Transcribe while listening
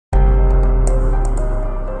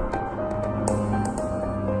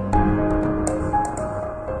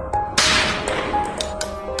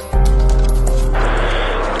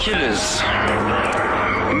Killers,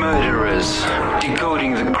 murderers,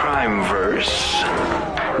 decoding the crime verse.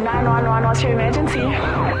 911, what's your emergency?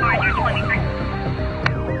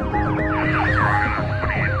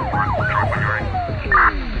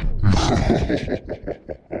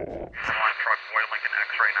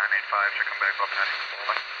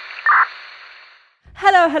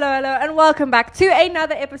 Hello, and welcome back to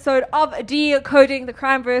another episode of Decoding the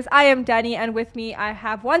Crime Verse. I am Danny, and with me I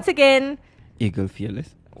have once again... Eagle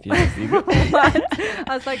Fearless Eagle. What?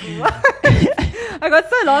 I was like, what? I got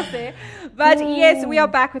so lost there. But yes, we are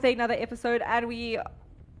back with another episode, and we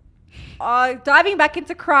are diving back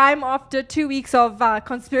into crime after 2 weeks of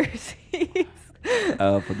conspiracies.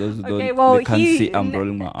 For those who they can't see, I'm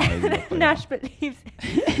rolling my eyes. Nash believes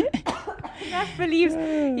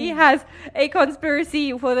he has a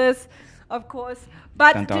conspiracy for this, of course.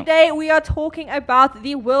 But today we are talking about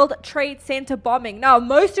the World Trade Center bombing. Now,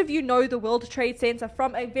 most of you know the World Trade Center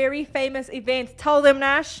from a very famous event. Tell them,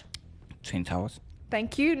 Nash. Twin Towers.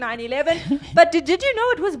 Thank you, 9/11. But did you know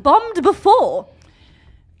it was bombed before?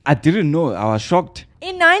 I didn't know. I was shocked.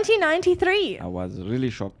 In 1993. I was really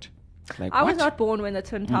shocked. Like, I what? was not born when the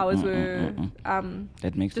Twin Towers were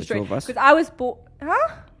That makes the two destroyed. of us. Because I was born...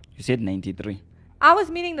 Huh? You said 93. I was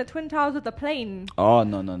meaning the Twin Towers with the plane. Oh,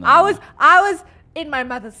 no. I was in my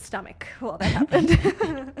mother's stomach while that happened.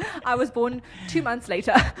 I was born 2 months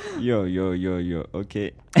later. Yo.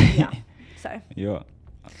 Okay. Yeah. So. Yo.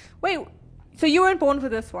 Wait. So you weren't born for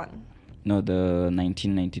this one? No, the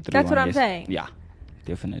 1993 That's one, what I'm yes. saying. Yeah,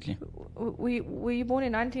 definitely. Were you born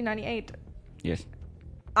in 1998? Yes.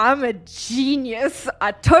 I'm a genius.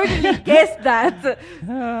 I totally guessed that.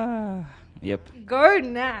 Yep. Go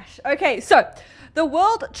Nash. Okay, so the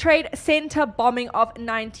World Trade Center bombing of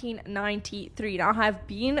 1993. Now, I've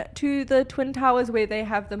been to the Twin Towers where they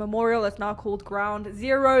have the memorial that's now called Ground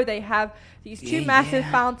Zero. They have these two massive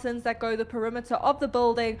fountains that go the perimeter of the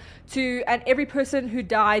building and every person who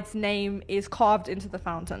died's name is carved into the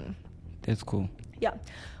fountain. That's cool. Yeah.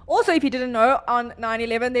 Also, if you didn't know, on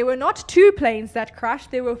 9/11, there were not 2 planes that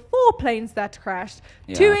crashed. There were 4 planes that crashed.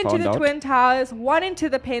 Yeah, 2 I into found the out. Twin Towers, 1 into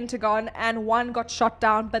the Pentagon, and 1 got shot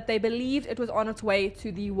down. But they believed it was on its way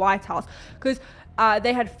to the White House because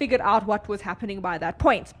they had figured out what was happening by that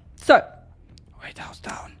point. So, White House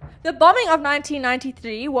down. the bombing of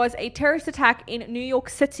 1993 was a terrorist attack in New York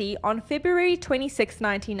City on February 26,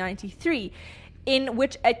 1993. In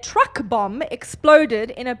which a truck bomb exploded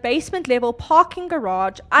in a basement-level parking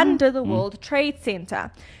garage under the World Trade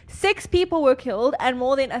Center. 6 people were killed and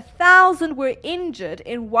more than 1,000 were injured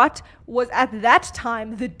in what was at that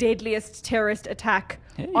time the deadliest terrorist attack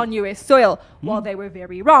on U.S. soil. While they were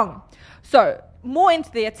very wrong. So, more into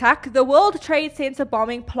the attack. The World Trade Center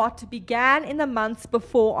bombing plot began in the months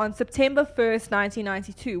before on September 1st,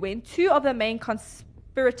 1992, when 2 of the main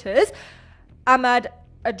conspirators, Ahmad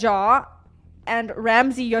Ajar and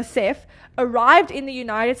Ramzi Youssef, arrived in the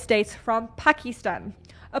United States from Pakistan.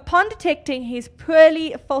 Upon detecting his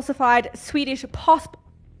poorly falsified Swedish passport...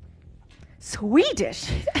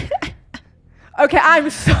 Swedish? Okay,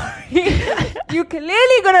 I'm sorry. You're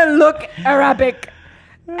clearly going to look Arabic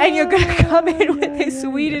and you're going to come in with a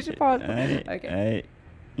Swedish passport. Okay.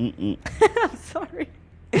 I'm sorry.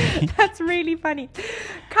 That's really funny.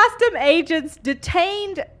 Custom agents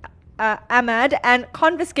detained Ahmad and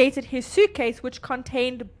confiscated his suitcase, which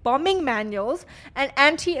contained bombing manuals and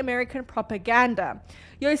anti-American propaganda.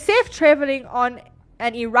 Youssef, traveling on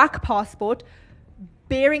an Iraq passport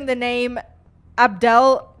bearing the name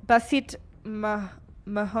Abdel Basit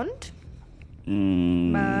Mahmoud,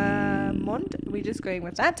 we're just going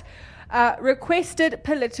with that, requested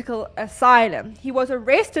political asylum. He was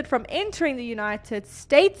arrested from entering the United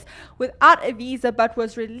States without a visa, but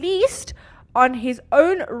was released on his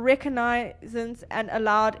own recognizance and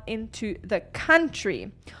allowed into the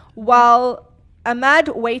country. While Ahmad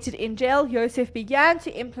waited in jail, Youssef began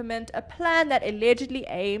to implement a plan that allegedly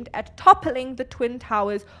aimed at toppling the Twin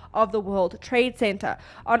Towers of the World Trade Center.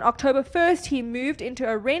 On October 1st, he moved into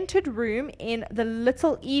a rented room in the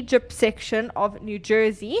Little Egypt section of New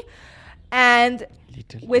Jersey and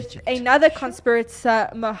with another conspirator,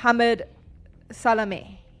 Mohammed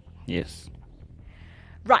Salameh. Yes.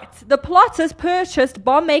 Right. The plotters purchased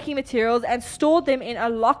bomb-making materials and stored them in a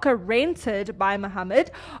locker rented by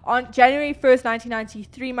Mohammed. On January 1st,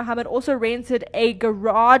 1993, Mohammed also rented a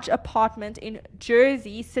garage apartment in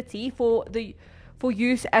Jersey City for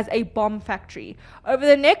use as a bomb factory. Over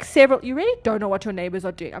the next several... You really don't know what your neighbors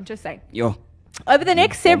are doing. I'm just saying. Yo. Over the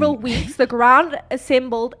next several weeks, the ground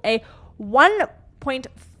assembled a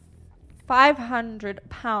 1,500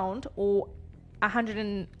 pound or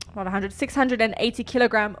 680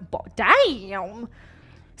 kilogram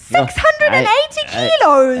 680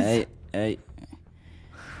 kilos. Hey.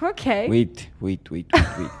 Okay. Wait.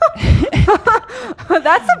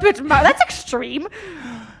 That's a bit. That's extreme.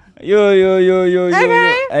 Yo.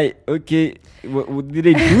 Okay. Hey, okay. Did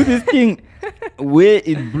they do this thing where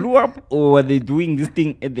it blew up, or were they doing this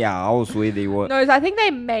thing at their house where they were? No, so I think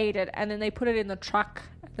they made it and then they put it in the truck.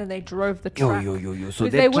 Then they drove the truck. So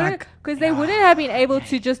they wouldn't have been able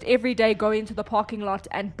to just every day go into the parking lot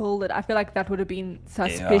and build it. I feel like that would have been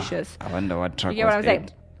suspicious. I wonder what truck You get what I'm was saying?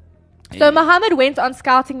 that. So Mohammed went on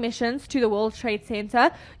scouting missions to the World Trade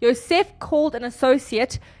Center. Yosef called an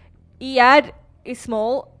associate, Iyad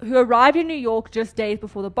Ismail, who arrived in New York just days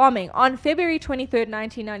before the bombing. On February 23rd,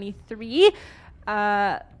 1993,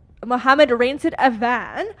 Mohammed rented a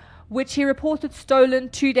van, which he reported stolen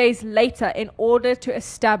 2 days later in order to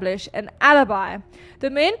establish an alibi. The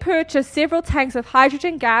men purchased several tanks of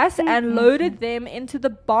hydrogen gas and loaded them into the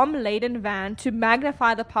bomb-laden van to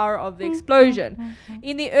magnify the power of the explosion.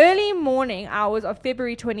 In the early morning hours of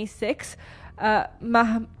February 26,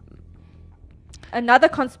 another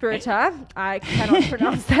conspirator, I cannot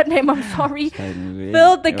pronounce that name, I'm sorry,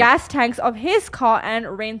 filled the gas tanks of his car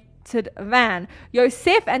and rented van.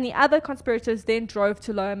 Yosef and the other conspirators then drove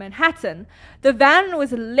to Lower Manhattan. The van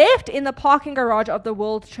was left in the parking garage of the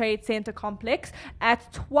World Trade Center complex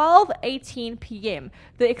at 12:18 p.m.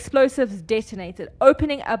 The explosives detonated,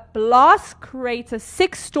 opening a blast crater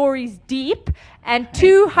 6 stories deep and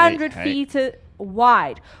 200 feet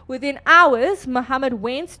wide. Within hours, Mohammed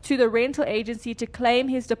went to the rental agency to claim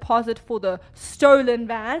his deposit for the stolen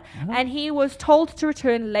van, and he was told to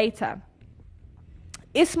return later.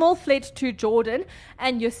 Ismail fled to Jordan,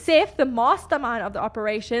 and Yosef, the mastermind of the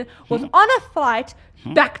operation, was on a flight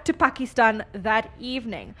back to Pakistan that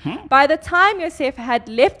evening. By the time Yosef had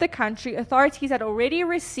left the country, authorities had already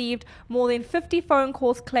received more than 50 phone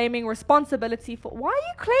calls claiming responsibility for... Why are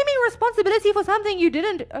you claiming responsibility for something you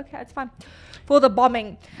didn't... Okay, it's fine. For the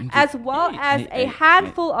bombing, as well as a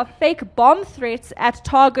handful of fake bomb threats at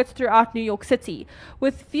targets throughout New York City.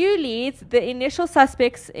 With few leads, the initial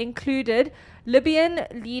suspects included Libyan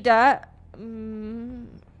leader...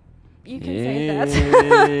 you can say that.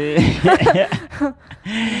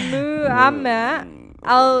 Muammar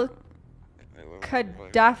al-Gaddafi.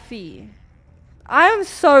 I am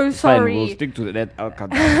so sorry. Fine, we'll stick to that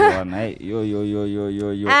al-Gaddafi one. Hey, yo.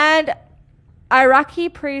 And Iraqi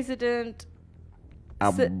President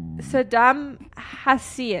Saddam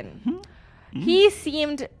Hussein. He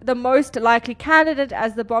seemed the most likely candidate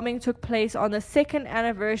as the bombing took place on the 2nd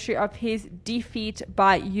anniversary of his defeat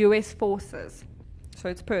by US forces. So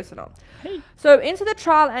it's personal. So into the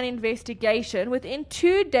trial and investigation, within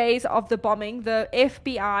 2 days of the bombing, the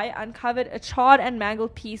FBI uncovered a charred and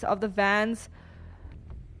mangled piece of the van's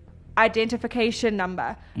identification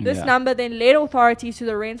number. This number then led authorities to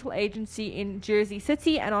the rental agency in Jersey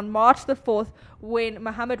City, and on March the 4th, when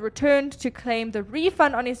Mohammed returned to claim the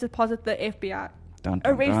refund on his deposit, the FBI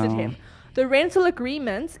arrested him. The rental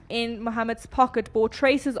agreements in Mohammed's pocket bore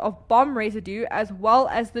traces of bomb residue as well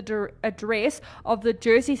as the address of the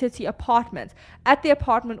Jersey City apartment. At the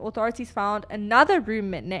apartment, authorities found another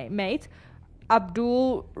roommate,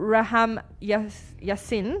 Abdul Raham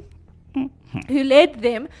Yassin, who led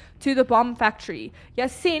them to the bomb factory.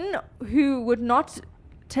 Yassin, who was not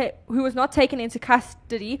taken into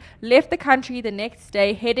custody, left the country the next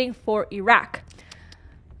day, heading for Iraq.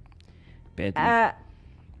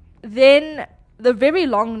 Then the very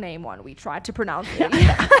long name one we tried to pronounce it.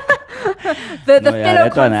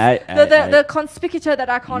 the conspicutor that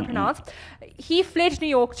I can't pronounce. He fled New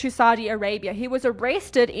York to Saudi Arabia. He was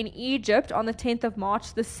arrested in Egypt on the 10th of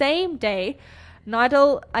March. The same day,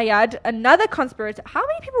 Nidal Ayad, another conspirator, how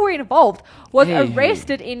many people were involved, was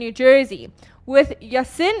arrested in New Jersey. With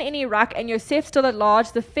Yassin in Iraq and Yosef still at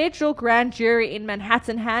large, the federal grand jury in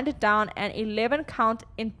Manhattan handed down an 11-count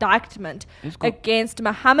indictment against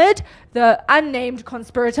Mohammed, the unnamed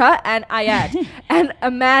conspirator, and Ayad, and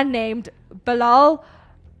a man named Bilal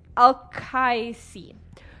Al-Qaisi,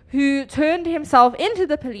 who turned himself into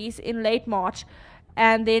the police in late March.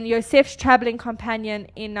 And then Yosef's traveling companion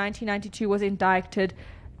in 1992 was indicted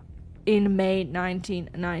in May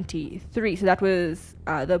 1993. So that was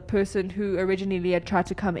the person who originally had tried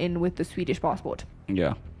to come in with the Swedish passport.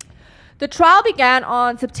 Yeah. The trial began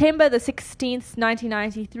on September the 16th,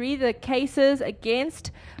 1993. The cases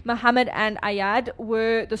against Mohammed and Ayad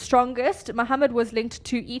were the strongest. Mohammed was linked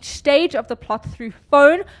to each stage of the plot through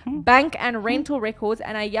phone, bank, and rental records,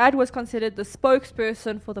 and Ayad was considered the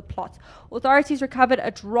spokesperson for the plot. Authorities recovered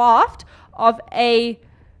a draft of a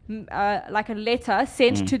like a letter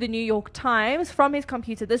sent to the New York Times from his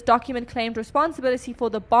computer. This document claimed responsibility for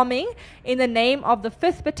the bombing in the name of the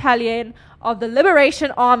 5th Battalion of the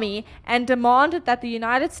Liberation Army and demanded that the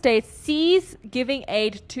United States cease giving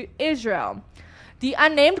aid to Israel. The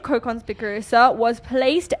unnamed co-conspirator was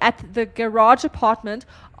placed at the garage apartment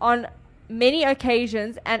on many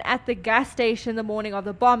occasions and at the gas station the morning of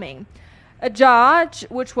the bombing. A judge,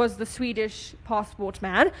 which was the Swedish passport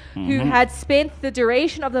man, who had spent the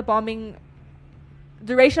duration of the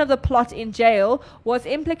plot in jail, was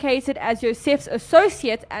implicated as Yosef's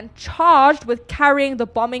associate and charged with carrying the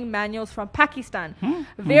bombing manuals from Pakistan.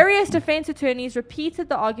 Various defense attorneys repeated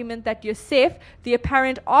the argument that Yosef, the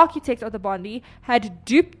apparent architect of the bombing, had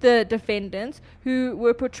duped the defendants, who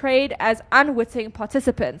were portrayed as unwitting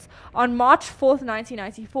participants. On March 4th,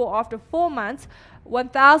 1994, after 4 months,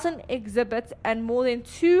 1,000 exhibits and more than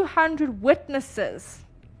 200 witnesses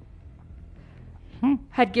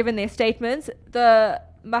had given their statements. The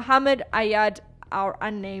Muhammad Ayad, our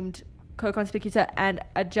unnamed co-conspirator, and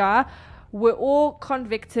Ajar were all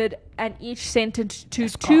convicted and each sentenced to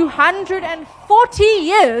 240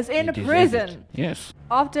 years in prison. Yes.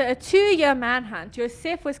 After a 2-year manhunt,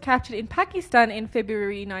 Yosef was captured in Pakistan in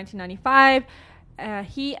February 1995.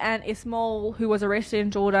 He and Ismail, who was arrested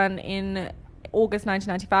in Jordan in August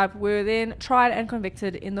 1995, were then tried and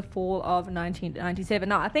convicted in the fall of 1997.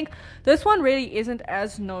 Now, I think this one really isn't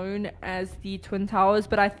as known as the Twin Towers,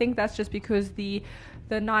 but I think that's just because the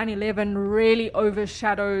 9/11 really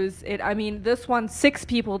overshadows it. I mean, this one, 6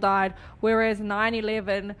 people died, whereas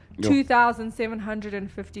 9/11,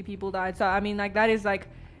 2,750 people died. So, I mean, like, that is like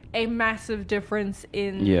a massive difference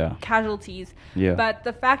in casualties. Yeah. But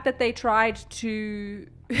the fact that they tried to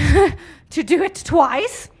to do it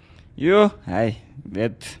twice. I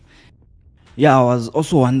was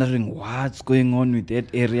also wondering what's going on with that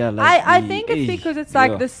area. Like I think it's because it's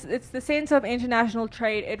like this. It's the center of international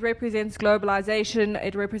trade. It represents globalization.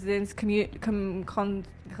 It represents commercial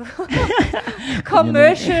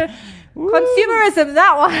consumerism.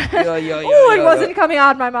 That one. It wasn't coming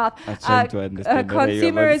out my mouth. I tried to understand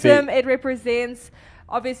consumerism. It represents.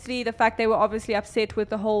 Obviously, the fact they were obviously upset with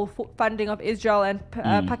the whole funding of Israel, and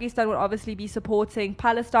Pakistan would obviously be supporting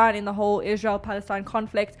Palestine in the whole Israel-Palestine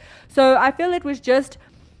conflict. So I feel it was just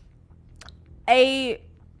a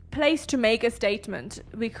place to make a statement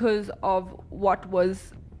because of what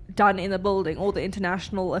was done in the building, all the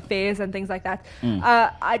international affairs and things like that.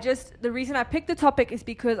 The reason I picked the topic is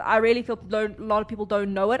because I really feel a lot of people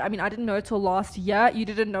don't know it. I mean, I didn't know it till last year. You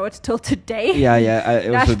didn't know it till today.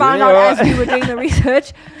 I found out as we were doing the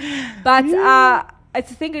research. But I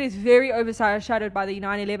think it is very overshadowed by the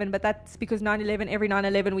 9/11, but that's because 9/11, every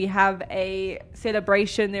 9/11 we have a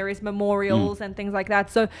celebration, there is memorials and things like that.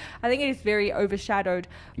 So I think it is very overshadowed.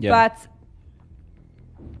 But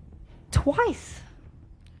twice.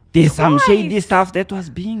 There's some shady stuff that was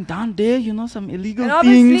being done there, some illegal things. And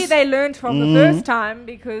obviously things. they learned from the first time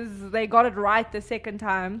because they got it right the second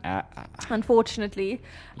time, unfortunately.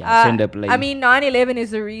 Send a plane. I mean, 9/11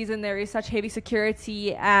 is the reason there is such heavy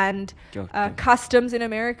security and customs in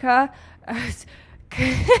America.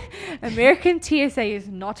 American TSA is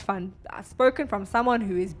not fun. I've spoken from someone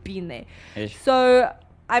who has been there. So,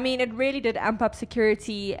 I mean, it really did amp up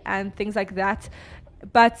security and things like that.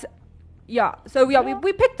 But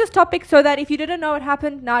we picked this topic so that if you didn't know it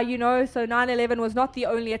happened, now you know. So 9/11 was not the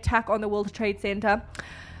only attack on the World Trade Center.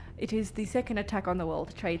 It is the second attack on the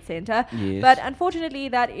World Trade Center. Yes. But unfortunately,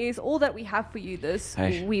 that is all that we have for you this.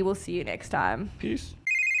 We will see you next time. Peace.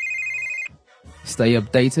 Stay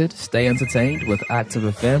updated, stay entertained with Active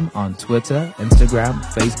FM on Twitter, Instagram,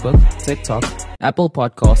 Facebook, TikTok, Apple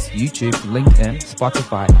Podcasts, YouTube, LinkedIn,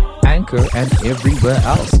 Spotify, Anchor, and everywhere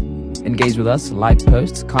else. Engage with us, like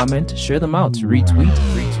posts, comment, share them out,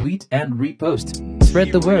 retweet, and repost.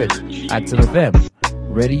 Spread the word. Active FM.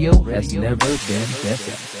 Radio has never been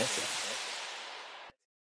better.